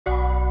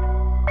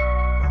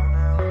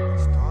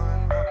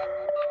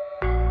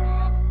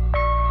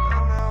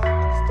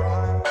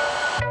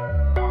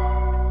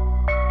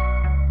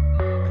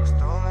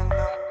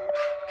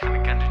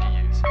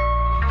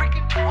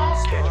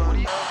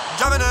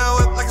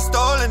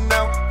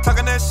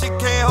that shit,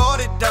 can't hold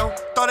it down.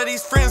 Thought that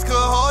these friends could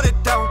hold it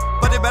down,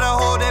 but they better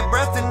hold their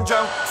breath and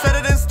drown. Set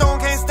it in stone,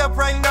 can't step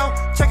right now.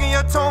 Checking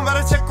your tone,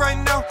 better check right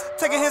now.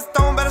 Taking his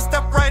stone, better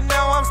step right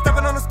now. I'm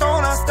stepping on the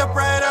stone, I step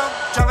right out.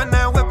 Driving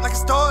that whip like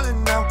it's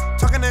stolen now.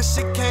 Talking that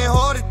shit, can't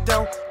hold it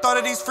down. Thought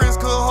that these friends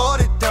could hold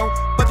it down,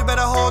 but they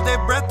better hold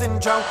their breath and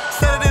drown.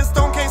 Set it in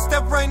stone, can't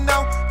step right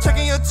now.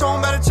 Checking your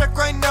tone, better check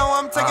right now.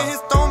 I'm taking his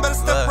stone, better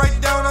step right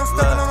down. I'm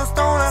stepping on the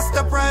stone, I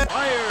step right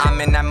out. I'm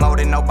in that mode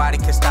and nobody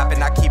can stop it.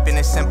 Not keeping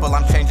it simple,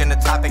 I'm changing the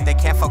topic. They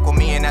can't fuck with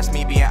me and that's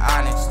me being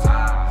honest.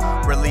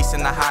 Releasing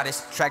the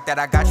hottest track that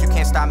I got, you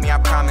can't stop me, I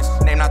promise.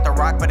 Name not the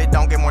rock, but it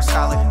don't get more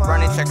solid.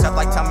 Running checks up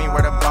like tell me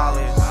where the ball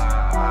is.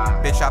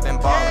 Bitch, I've been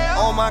ballin'.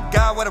 Oh my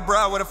God, what a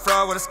broad, what a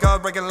fraud, what a skull,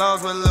 breaking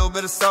laws with a little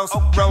bit of sauce.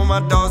 Run with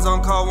my dogs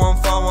on call,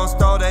 won't fall, won't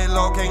stall. They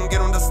low, can't get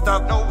them to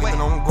stop. We been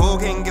on go,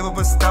 can't give up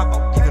a stop.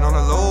 Keeping on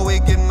the low, we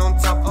getting on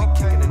top. We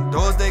kicking in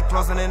doors, they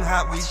closing in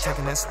hot. We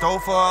checking that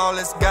stove for all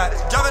it's got.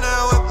 Driving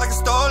that whip like it's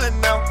stolen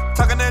now.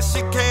 Talking that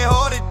shit, can't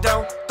hold it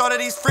down. Thought that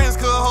these friends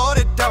could hold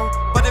it down,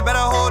 but they better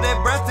hold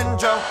their breath and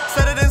drown.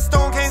 Set it in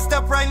stone, can't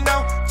step right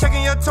now.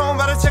 Checking your tone,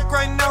 better check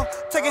right now.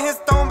 Taking his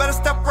stone, better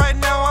step right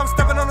now. I'm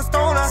stepping on the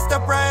stone, I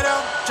step right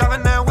out.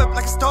 Driving that whip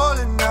like it's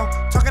stolen now.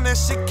 Talking that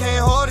shit,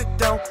 can't hold it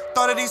down.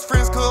 Thought that these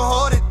friends could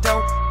hold it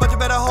down, but they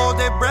better hold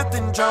their breath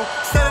and drown.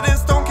 Set it in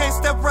stone, can't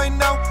step right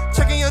now.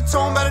 Checking your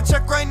tone, better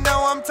check right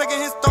now. I'm taking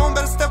his stone,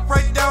 better step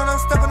right down. I'm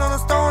stepping on the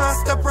stone, I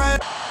step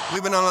right out. We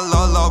been on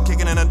a low,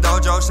 kicking in a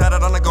dojo. Shout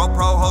out on the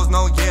GoPro, hoes,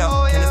 no,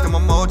 yeah. Can't stand my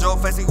mojo,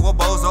 facing with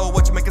bozo.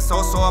 What you make it so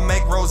I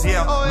make rolls,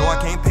 yeah. No, I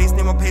can't pace,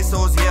 need my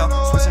pesos, yeah.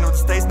 Switching up the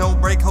states, no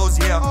break hoes,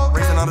 yeah.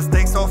 Raising all the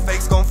stakes, so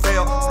fakes gon'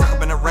 fail. Stuck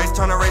up in the race,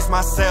 trying to race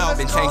myself.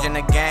 Been changing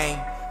the game,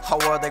 whole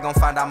world they gon'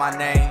 find out my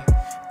name.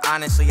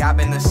 Honestly, I've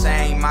been the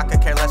same. I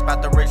could care less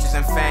about the riches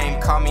and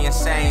fame. Call me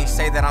insane,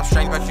 say that I'm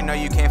strange, but you know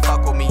you can't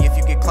fuck with me. If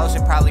you get close,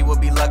 it probably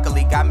would be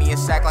luckily. Got me a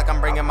sack like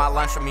I'm bringing my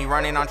lunch with me.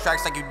 Running on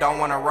tracks like you don't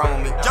wanna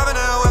roam me. Driving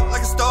that whip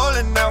like it's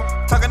stolen now.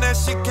 Talking that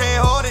shit,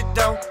 can't hold it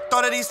down.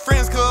 Thought that these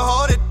friends could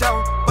hold it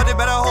down, but they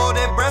better hold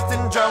their breath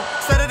and drown.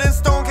 Set it in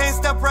stone, can't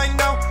step right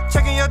now.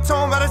 Checking your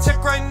tone, better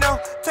check right now.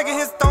 Taking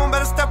his stone,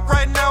 better step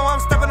right now. I'm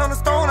stepping on the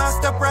stone, I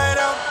step right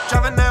out.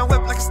 Driving that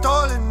whip like it's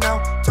stolen now.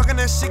 Talking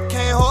that shit,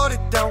 can't hold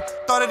it down.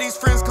 Thought that these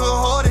friends could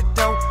hold it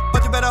down,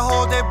 but you better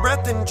hold their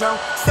breath and drown.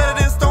 Set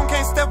it in stone,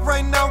 can't step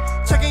right now.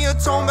 Checking your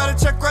tone, better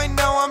check right